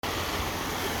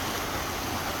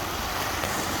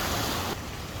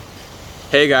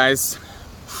Hey guys,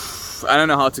 I don't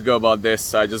know how to go about this,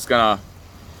 so I'm just gonna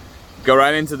go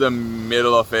right into the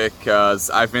middle of it because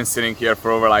I've been sitting here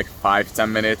for over like 5-10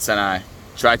 minutes and I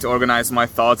try to organize my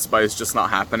thoughts, but it's just not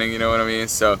happening, you know what I mean?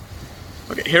 So,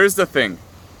 okay, here's the thing.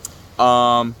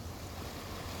 Okay,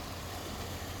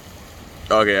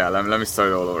 yeah, let me start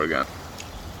it all over again.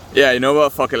 Yeah, you know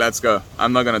what? Fuck it, let's go.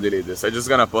 I'm not gonna delete this. I'm just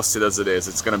gonna post it as it is.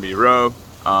 It's gonna be raw.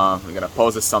 I'm gonna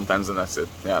pause it sometimes and that's it.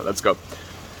 Yeah, let's go.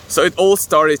 So it all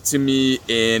started to me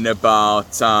in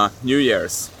about New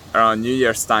Year's, around New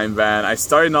Year's time, when I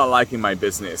started not liking my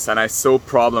business and I saw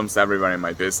problems everywhere in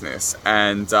my business.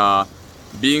 And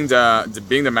being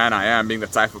the man I am, being the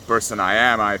type of person I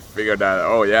am, I figured that,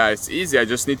 oh yeah, it's easy. I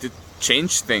just need to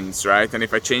change things, right? And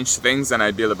if I change things and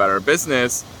I build a better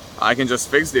business, I can just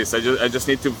fix this. I just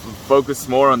need to focus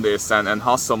more on this and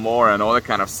hustle more and all that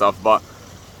kind of stuff. But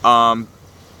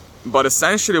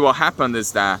essentially what happened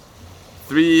is that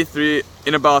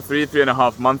about three and a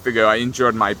half months ago, I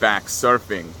injured my back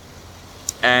surfing.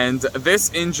 And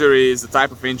this injury is the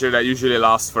type of injury that usually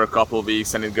lasts for a couple of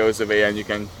weeks and it goes away and you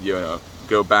can,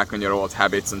 go back on your old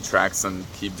habits and tracks and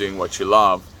keep doing what you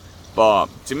love. But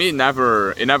to me, it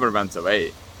never went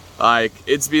away. Like,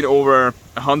 it's been over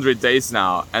 100 days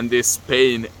now and this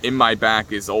pain in my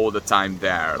back is all the time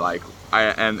there. Like,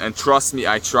 and trust me,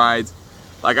 I tried.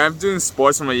 Like, I'm doing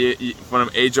sports from the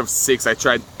age of 6. I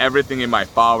tried everything in my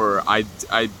power. I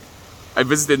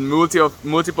visited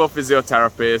multiple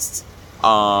physiotherapists.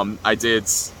 I did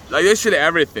like literally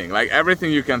everything. Like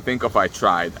everything you can think of, I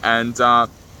tried. And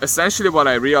essentially, what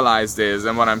I realized is,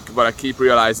 and what I keep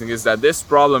realizing is that this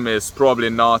problem is probably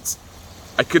not.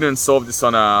 I couldn't solve this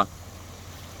on a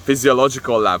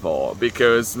physiological level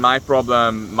because my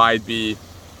problem might be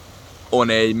on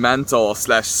a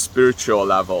mental/spiritual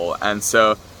level. And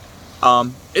so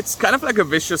it's kind of like a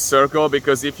vicious circle,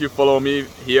 because if you follow me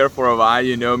here for a while,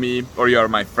 you know me, or you're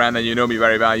my friend and you know me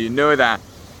very well, you know that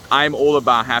I'm all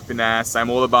about happiness, I'm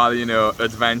all about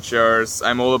adventures,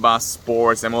 I'm all about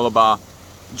sports, I'm all about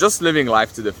just living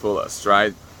life to the fullest,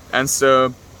 right? And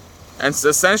so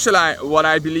essentially what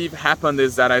I believe happened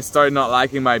is that I started not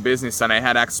liking my business and I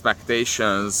had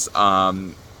expectations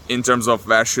in terms of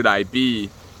where should I be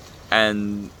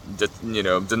and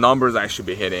the numbers I should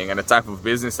be hitting and the type of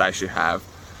business I should have.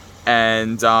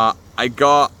 And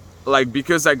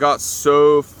because I got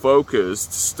so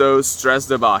focused, so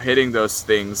stressed about hitting those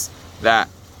things, that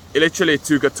it literally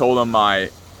took a toll on my,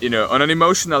 on an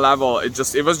emotional level, it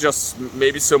was just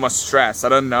maybe so much stress, I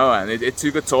don't know, and it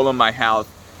took a toll on my health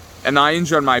and I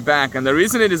injured my back. And the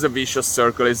reason it is a vicious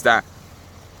circle is that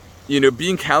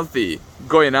being healthy,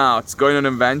 going out, going on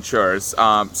adventures,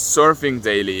 surfing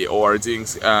daily, or doing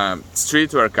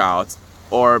street workout,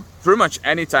 or pretty much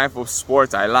any type of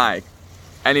sport I like,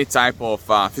 any type of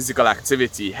physical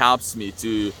activity helps me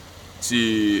to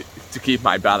keep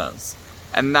my balance.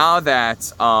 And now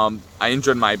that I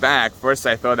injured my back, first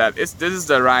I thought that this is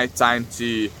the right time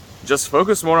to just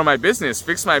focus more on my business,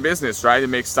 fix my business, right? It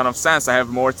makes a ton of sense. I have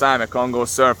more time, I can't go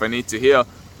surf, I need to heal.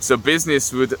 So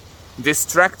business would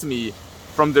distract me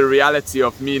from the reality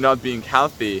of me not being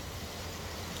healthy.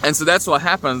 And so that's what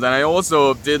happened. And I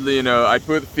also did, I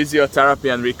put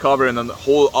physiotherapy and recovery on a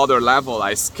whole other level.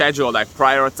 I scheduled, I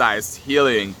prioritized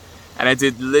healing, and I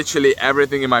did literally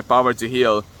everything in my power to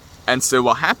heal. And so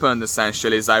what happened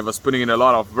essentially is I was putting in a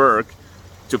lot of work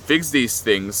to fix these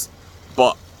things,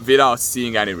 but without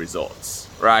seeing any results,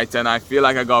 right? And I feel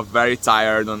like I got very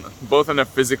tired on both on a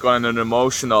physical and an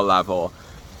emotional level.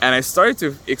 And I started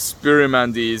to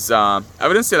experiment these, I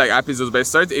wouldn't say like episodes, but I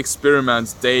started to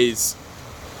experience days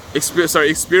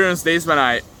when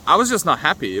I was just not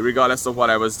happy regardless of what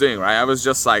I was doing, right? I was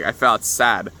just like, I felt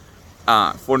sad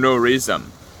for no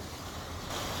reason.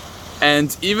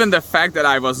 And even the fact that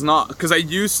I was not, because I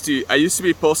used to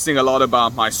be posting a lot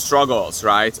about my struggles,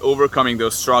 right? Overcoming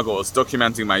those struggles,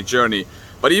 documenting my journey.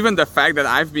 But even the fact that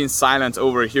I've been silent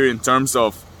over here in terms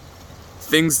of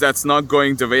things that's not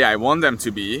going the way I want them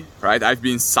to be, right? I've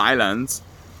been silent,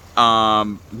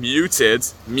 muted,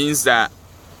 means that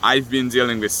I've been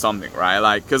dealing with something, right?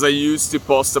 Like, because I used to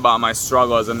post about my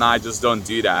struggles and now I just don't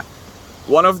do that.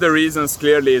 One of the reasons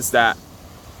clearly is that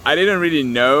I didn't really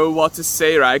know what to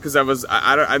say, right? Because I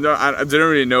didn't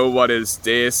really know what is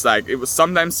this. Like, it was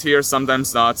sometimes here,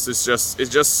 sometimes not. So it's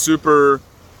just super,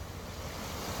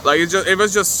 like, it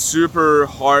was just super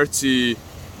hard to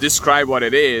describe what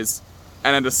it is.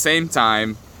 And at the same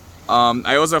time,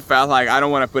 I also felt like I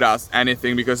don't want to put out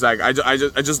anything because like I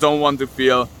just don't want to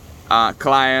feel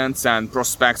clients and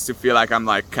prospects to feel like I'm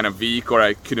like kind of weak or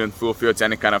I couldn't fulfill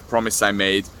any kind of promise I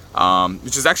made,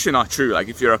 which is actually not true. Like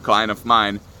if you're a client of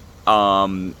mine,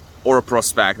 or a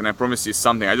prospect and I promise you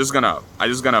something, I just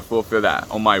gonna fulfill that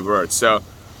on my word. So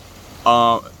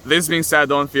this being said,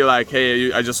 don't feel like,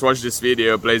 hey, I just watched this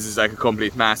video, Blaze is like a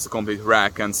complete mess, a complete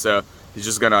wreck, and so he's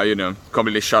just gonna, you know,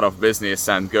 completely shut off business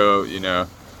and go, you know,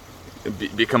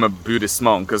 become a Buddhist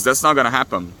monk, because that's not gonna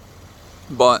happen.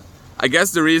 But I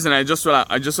guess the reason I just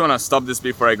wanna stop this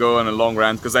before I go on a long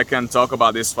rant, because I can talk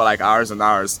about this for like hours and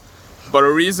hours. But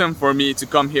a reason for me to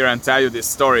come here and tell you these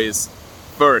stories,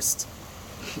 first,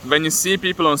 when you see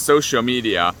people on social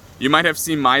media, you might have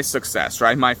seen my success,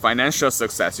 right? My financial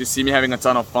success. You see me having a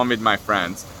ton of fun with my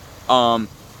friends. And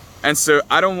so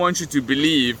I don't want you to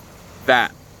believe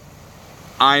that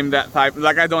I'm that type,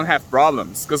 like I don't have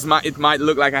problems. Because it might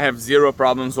look like I have zero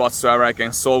problems whatsoever. I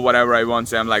can solve whatever I want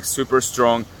to. I'm like super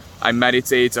strong. I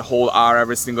meditate a whole hour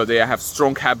every single day. I have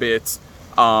strong habits.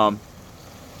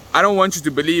 I don't want you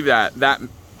to believe that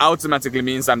automatically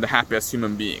means I'm the happiest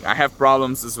human being. I have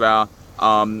problems as well.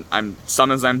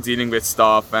 Sometimes I'm dealing with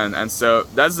stuff, and so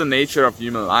that's the nature of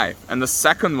human life. And the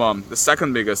second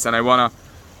biggest, and I want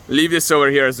to leave this over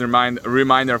here as a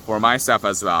reminder for myself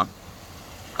as well.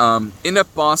 In the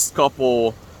past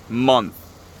couple months,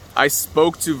 I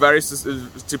spoke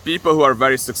to people who are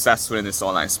very successful in this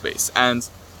online space, and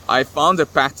I found a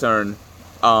pattern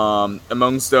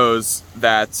amongst those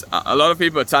that a lot of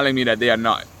people are telling me that they are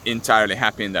not entirely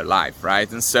happy in their life,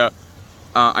 right? And so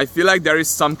I feel like there is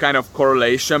some kind of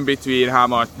correlation between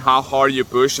how hard you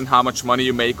push and how much money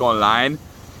you make online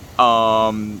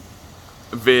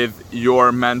with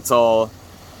your mental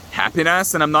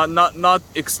happiness. And I'm not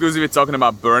exclusively talking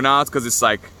about burnout, because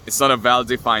it's not a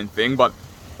well-defined thing. But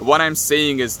what I'm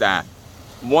saying is that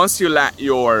once you let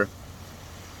your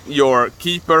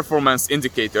key performance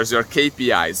indicators, your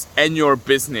KPIs, and your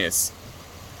business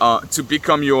to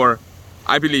become your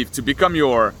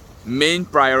main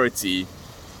priority,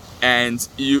 and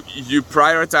you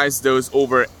prioritize those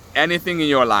over anything in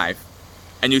your life,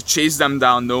 and you chase them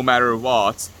down no matter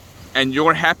what, and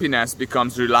your happiness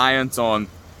becomes reliant on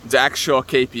the actual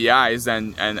KPIs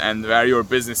and where your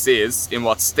business is, in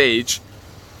what stage,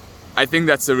 I think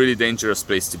that's a really dangerous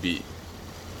place to be.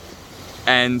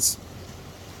 And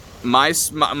my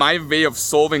way of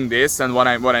solving this, and what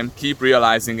I'm keep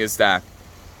realizing, is that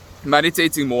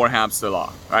meditating more helps a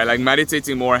lot, right? Like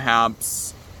meditating more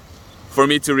helps for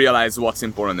me to realize what's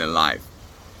important in life.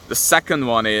 The second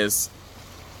one is,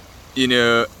 you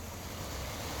know,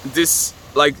 this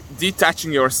like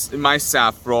detaching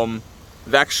myself from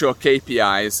the actual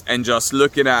KPIs and just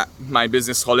looking at my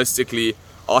business holistically,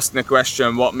 asking the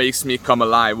question, what makes me come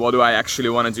alive? What do I actually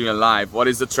want to do in life? What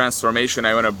is the transformation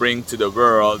I want to bring to the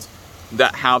world?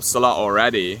 That helps a lot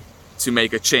already to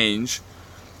make a change.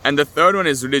 And the third one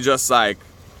is really just like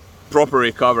proper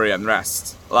recovery and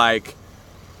rest. Like,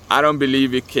 I don't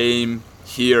believe we came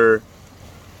here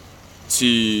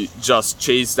to just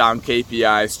chase down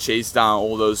KPIs, chase down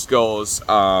all those goals.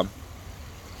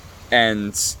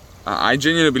 And I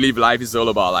genuinely believe life is all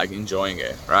about like enjoying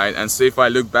it, right? And so if I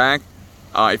look back,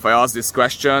 if I ask this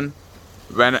question,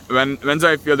 when do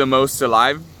I feel the most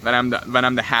alive? When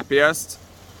I'm the happiest?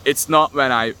 It's not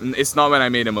when I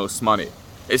made the most money.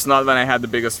 It's not when I had the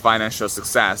biggest financial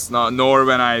success. Nor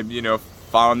when I, you know,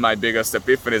 found my biggest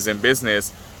epiphanies in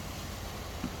business.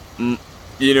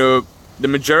 You know, the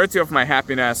majority of my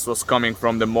happiness was coming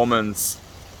from the moments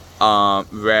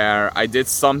where I did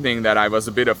something that I was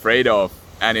a bit afraid of,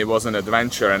 and it was an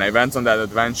adventure, and I went on that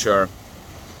adventure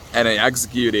and I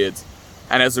executed,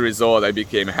 and as a result I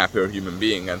became a happier human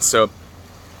being. And so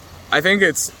I think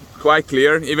it's quite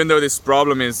clear, even though this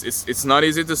problem it's not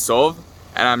easy to solve,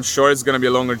 and I'm sure it's going to be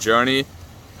a longer journey,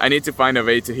 I need to find a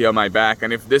way to heal my back.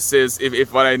 And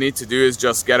if what I need to do is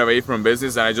just get away from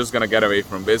business, then I'm just going to get away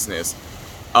from business.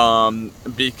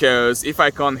 Because if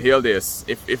I can't heal this,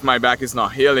 if my back is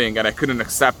not healing and I couldn't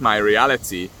accept my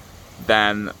reality,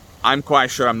 then I'm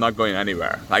quite sure I'm not going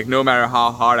anywhere. Like, no matter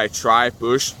how hard I try,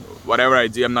 push, whatever I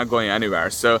do, I'm not going anywhere.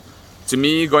 So to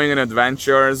me, going on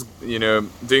adventures, you know,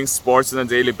 doing sports on a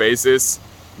daily basis,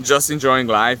 just enjoying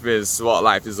life is what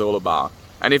life is all about.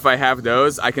 And if I have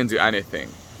those, I can do anything.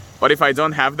 But if I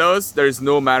don't have those, there's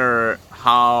no matter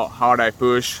how hard I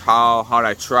push, how hard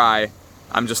I try,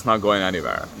 I'm just not going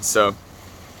anywhere. So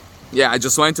yeah, I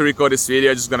just wanted to record this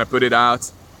video, just gonna put it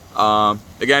out.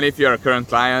 Again, if you're a current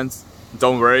client,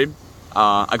 don't worry,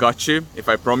 I got you. If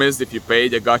I promised, if you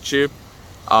paid, I got you.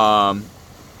 But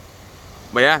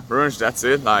yeah, pretty much that's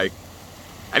it. Like,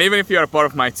 and even if you're a part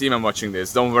of my team and watching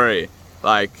this, don't worry.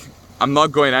 Like, I'm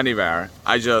not going anywhere.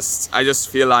 I just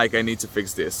feel like I need to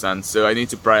fix this, and so I need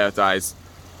to prioritize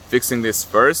fixing this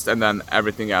first, and then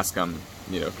everything else can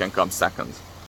come second.